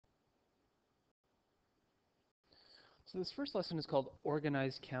So this first lesson is called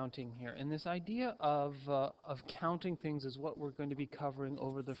organized counting here, and this idea of counting things is what we're going to be covering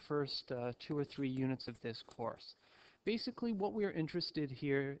over the first 2 or 3 units of this course. Basically, what we're interested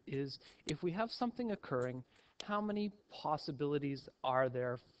here is if we have something occurring, how many possibilities are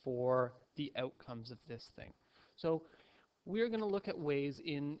there for the outcomes of this thing? So we're going to look at ways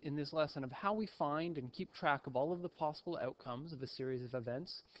in this lesson of how we find and keep track of all of the possible outcomes of a series of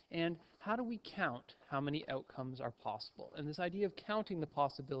events, and how do we count how many outcomes are possible. And this idea of counting the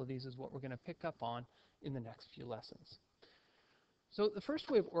possibilities is what we're going to pick up on in the next few lessons. So the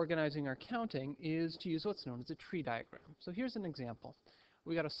first way of organizing our counting is to use what's known as a tree diagram. So here's an example.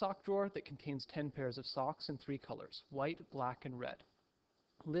 We got a sock drawer that contains 10 pairs of socks in 3 colors, white, black, and red.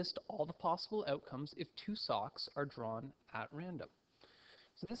 List all the possible outcomes if 2 socks are drawn at random.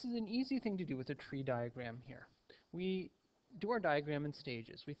 So this is an easy thing to do with a tree diagram here. We do our diagram in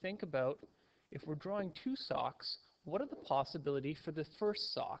stages. We think about if we're drawing 2 socks, what are the possibilities for the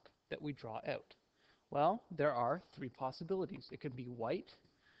first sock that we draw out? Well, there are 3 possibilities. It could be white,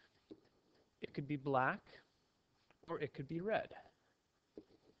 it could be black, or it could be red.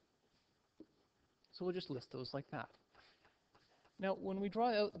 So we'll just list those like that. Now, when we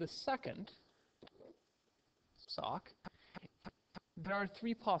draw out the second sock, there are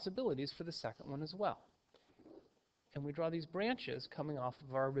 3 possibilities for the second one as well. And we draw these branches coming off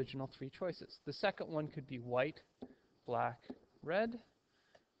of our original 3 choices. The second one could be white, black, red,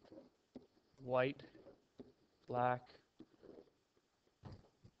 white, black.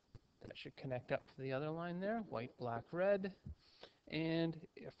 That should connect up to the other line there, white, black, red. And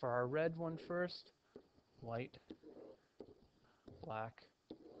for our red one first, white, black,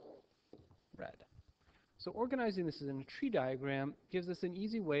 red. So organizing this in a tree diagram gives us an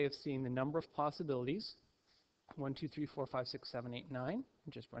easy way of seeing the number of possibilities, 1, 2, 3, 4, 5, 6, 7, 8, 9,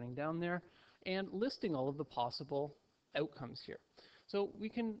 just running down there, and listing all of the possible outcomes here. So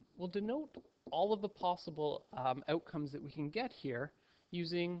we'll denote all of the possible outcomes that we can get here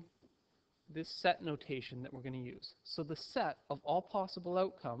using this set notation that we're going to use. So the set of all possible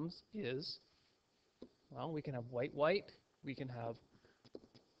outcomes is, well, we can have white, white, we can have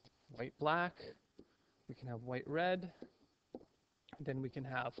white, black, we can have white, red, then we can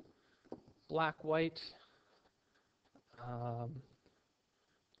have black, white,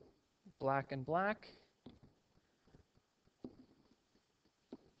 black and black.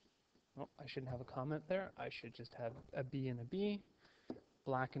 Oh, I shouldn't have a comment there. I should just have a B and a B.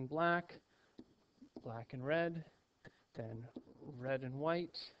 Black and black, black and red, then red and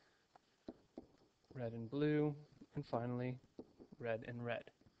white, red and blue, and finally red and red.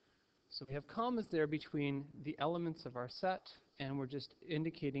 So we have commas there between the elements of our set, and we're just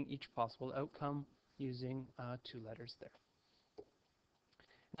indicating each possible outcome using 2 letters there.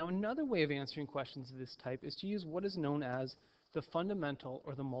 Now, another way of answering questions of this type is to use what is known as the fundamental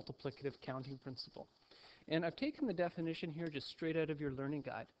or the multiplicative counting principle. And I've taken the definition here just straight out of your learning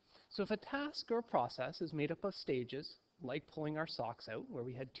guide. So if a task or a process is made up of stages, like pulling our socks out, where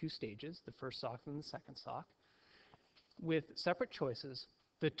we had 2 stages, the first sock and the second sock, with separate choices,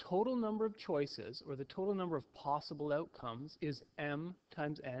 the total number of choices, or the total number of possible outcomes, is m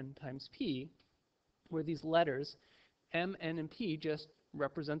times n times p, where these letters, m, n, and p, just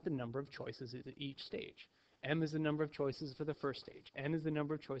represent the number of choices at each stage. M is the number of choices for the first stage, n is the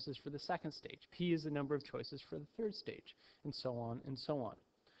number of choices for the second stage, p is the number of choices for the third stage, and so on and so on.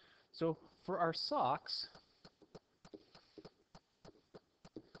 So for our socks,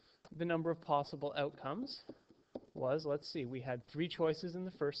 the number of possible outcomes was, let's see, we had 3 choices in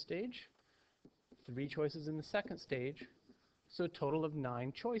the first stage, 3 choices in the second stage, so a total of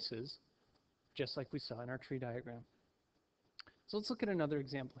 9 choices, just like we saw in our tree diagram. So let's look at another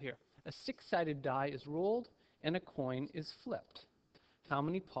example here. A 6-sided die is rolled and a coin is flipped. How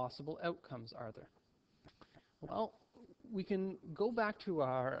many possible outcomes are there? Well, we can go back to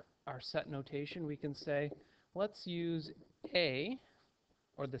our set notation. We can say, let's use A,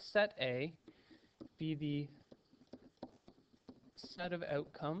 or the set A, be the set of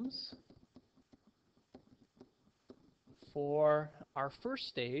outcomes for our first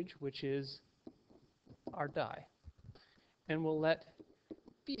stage, which is our die. And we'll let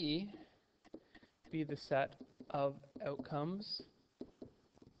B be the set of outcomes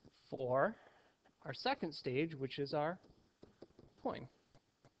for our second stage, which is our coin.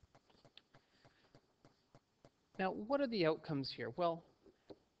 Now, what are the outcomes here? Well,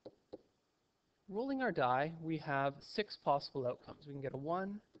 rolling our die, we have 6 possible outcomes. We can get a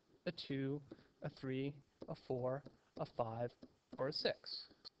 1, a 2, a 3, a 4, a 5, or a 6.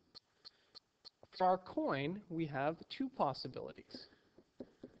 For our coin, we have 2 possibilities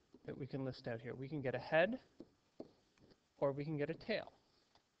that we can list out here. We can get a head, or we can get a tail.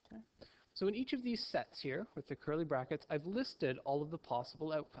 Okay? So in each of these sets here, with the curly brackets, I've listed all of the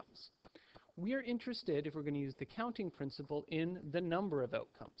possible outcomes. We are interested, if we're going to use the counting principle, in the number of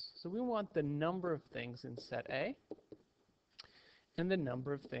outcomes. So we want the number of things in set A and the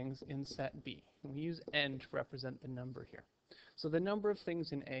number of things in set B. And we use n to represent the number here. So the number of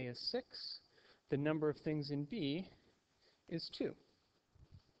things in A is 6. The number of things in B is 2.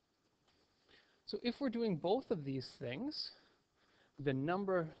 So if we're doing both of these things, the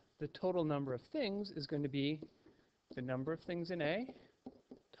total number of things is going to be the number of things in A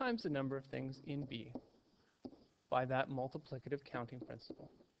times the number of things in B by that multiplicative counting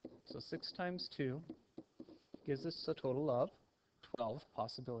principle. So 6 times 2 gives us a total of 12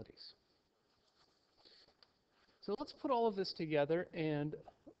 possibilities. So let's put all of this together and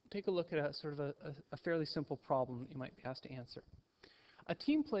take a look at a fairly simple problem that you might be asked to answer. A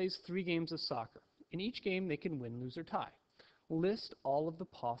team plays 3 games of soccer. In each game, they can win, lose, or tie. List all of the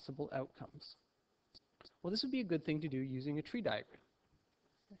possible outcomes. Well, this would be a good thing to do using a tree diagram.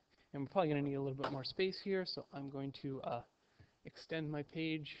 And we're probably going to need a little bit more space here, so I'm going to extend my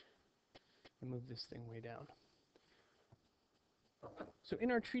page and move this thing way down. So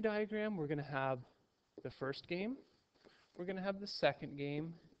in our tree diagram, we're going to have the first game, we're going to have the second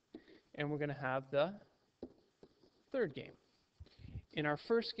game, and we're going to have the third game. In our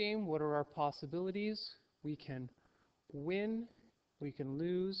first game, what are our possibilities? We can win, we can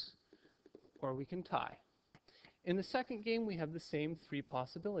lose, or we can tie. In the second game, we have the same 3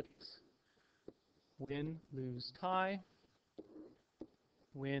 possibilities. Win, lose, tie.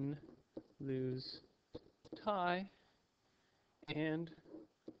 Win, lose, tie. And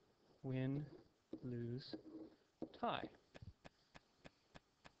win, lose, tie.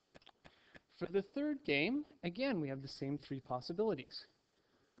 For the third game, again, we have the same 3 possibilities.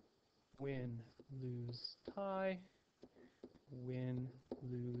 Win, lose, tie. Win,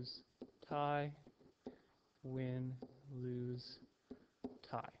 lose, tie. Win, lose,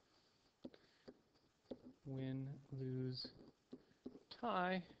 tie. Win, lose,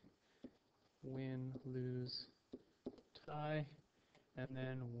 tie. Win, lose, tie. And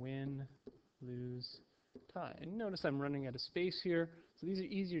then win, lose, tie. And notice I'm running out of space here. So these are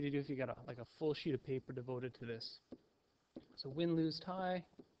easier to do if you got like a full sheet of paper devoted to this. So win, lose, tie.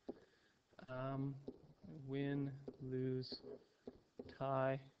 Win, lose,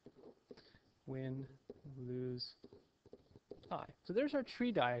 tie. Win, lose, tie. So there's our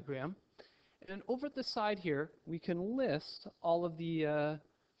tree diagram. And over at the side here, we can list all of the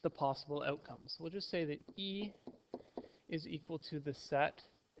possible outcomes. We'll just say that E is equal to the set.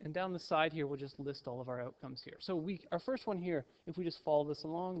 And down the side here, we'll just list all of our outcomes here. So our first one here, if we just follow this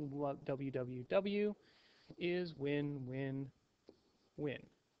along, WWW is win, win, win.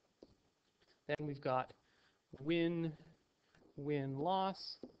 Then we've got win, win,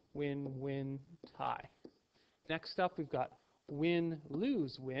 loss, win, win, tie. Next up, we've got win,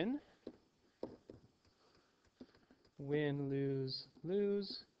 lose, win. Win, lose,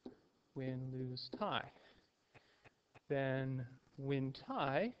 lose. Win, lose, tie. Then win,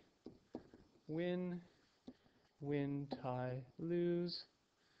 tie. Win, win, tie, lose.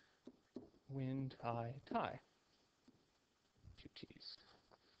 Win, tie, tie. 2 T's.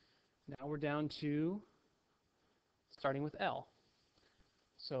 Now we're down to starting with L.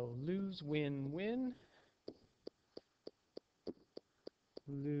 So lose, win, win.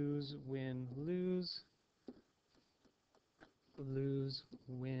 Lose, win, lose. Lose,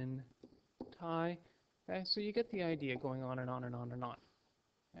 win, tie. Okay, so you get the idea going on and on and on and on.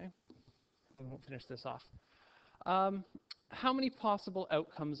 Okay, we won't finish this off. How many possible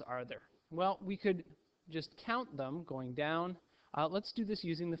outcomes are there? Well, we could just count them going down. Let's do this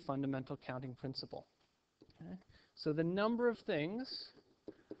using the fundamental counting principle. Okay? So the number of things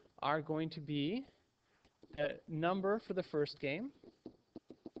are going to be a number for the first game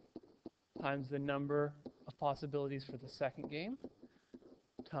times the number of possibilities for the second game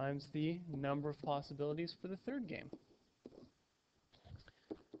times the number of possibilities for the third game.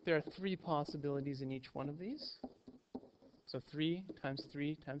 There are 3 possibilities in each one of these. So 3 times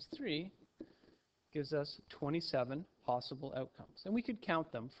 3 times 3 gives us 27 possible outcomes. And we could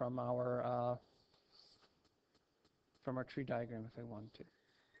count them from our tree diagram if I wanted to.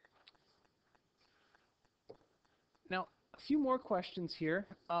 Now, a few more questions here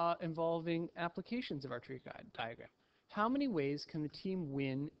involving applications of our tree diagram. How many ways can the team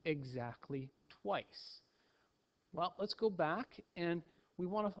win exactly twice? Well, let's go back and we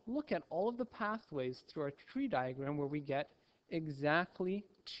want to look at all of the pathways through our tree diagram where we get exactly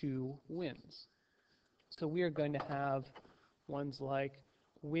 2 wins. So we are going to have ones like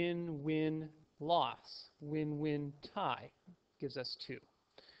win, win, Loss, win, win, tie gives us 2.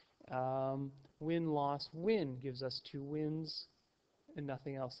 Win, loss, win gives us 2 wins and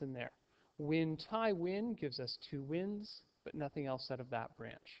nothing else in there. Win, tie, win gives us 2 wins, but nothing else out of that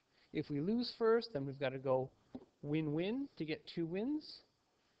branch. If we lose first, then we've got to go win, win to get 2 wins.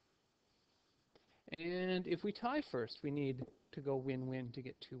 And if we tie first, we need to go win, win to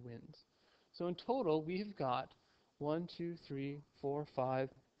get 2 wins. So in total, we've got 1, 2, 3, 4, 5,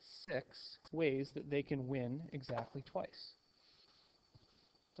 6 ways that they can win exactly twice.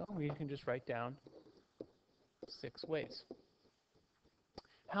 So we can just write down 6 ways.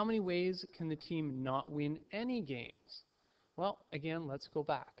 How many ways can the team not win any games? Well, again, let's go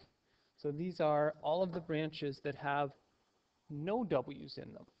back. So these are all of the branches that have no W's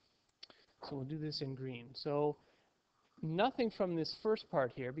in them. So we'll do this in green. So nothing from this first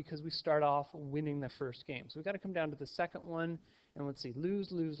part here because we start off winning the first game. So we've got to come down to the second one, and let's see,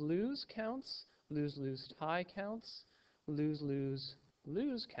 lose, lose, lose counts, lose, lose, tie counts, lose, lose,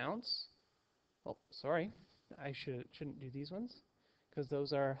 lose counts. Oh, sorry, I shouldn't do these ones because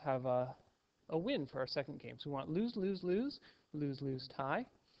those have a win for our second game. So we want lose, lose, lose, lose, lose, tie,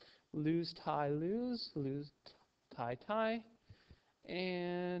 lose, tie, lose, lose, tie, tie,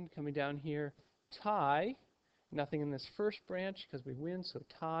 and coming down here, tie. Nothing in this first branch because we win, so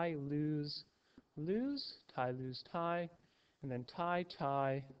tie, lose, lose, tie, lose, tie, and then tie,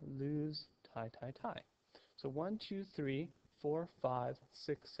 tie, lose, tie, tie, tie. So 1, 2, 3, 4, 5,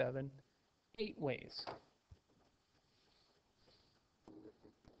 6, 7, 8 ways.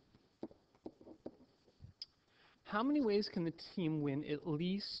 How many ways can the team win at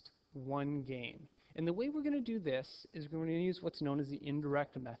least one game? And the way we're going to do this is we're going to use what's known as the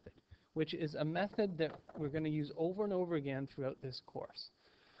indirect method, which is a method that we're going to use over and over again throughout this course.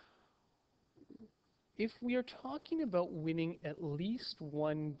 If we are talking about winning at least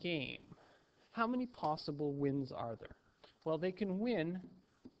one game, how many possible wins are there? Well, they can win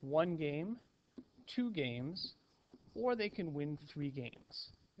 1 game, 2 games, or they can win 3 games.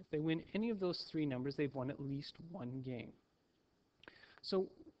 If they win any of those 3 numbers, they've won at least 1 game. So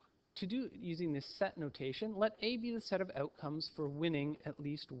to do using this set notation, let A be the set of outcomes for winning at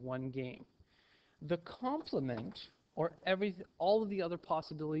least 1 game. The complement, or all of the other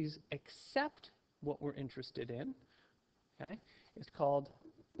possibilities except what we're interested in, okay, is called,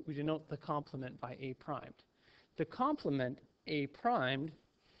 we denote the complement by A primed. The complement A primed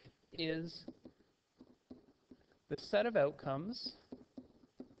is the set of outcomes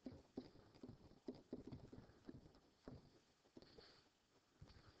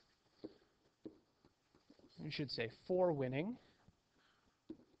we should say for winning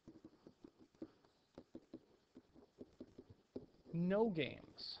no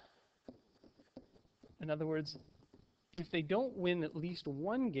games. In other words, if they don't win at least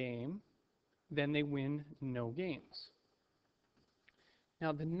 1 game, then they win no games.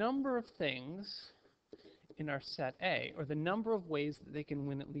 Now the number of things in our set A, or the number of ways that they can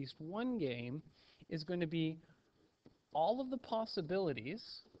win at least 1 game, is going to be all of the possibilities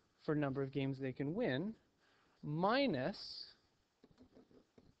for number of games they can win minus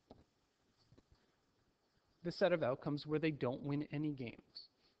the set of outcomes where they don't win any games.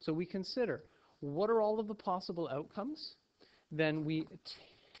 So we consider what are all of the possible outcomes, then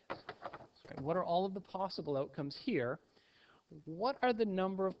what are all of the possible outcomes here, what are the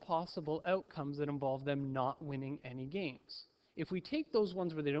number of possible outcomes that involve them not winning any games. If we take those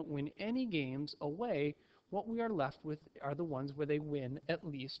ones where they don't win any games away, what we are left with are the ones where they win at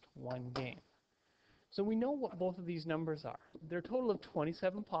least 1 game. So we know what both of these numbers are. They're a total of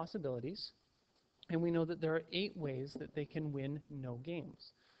 27 possibilities, and we know that there are 8 ways that they can win no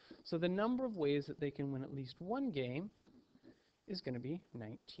games. So the number of ways that they can win at least 1 game is going to be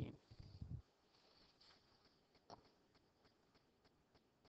 19.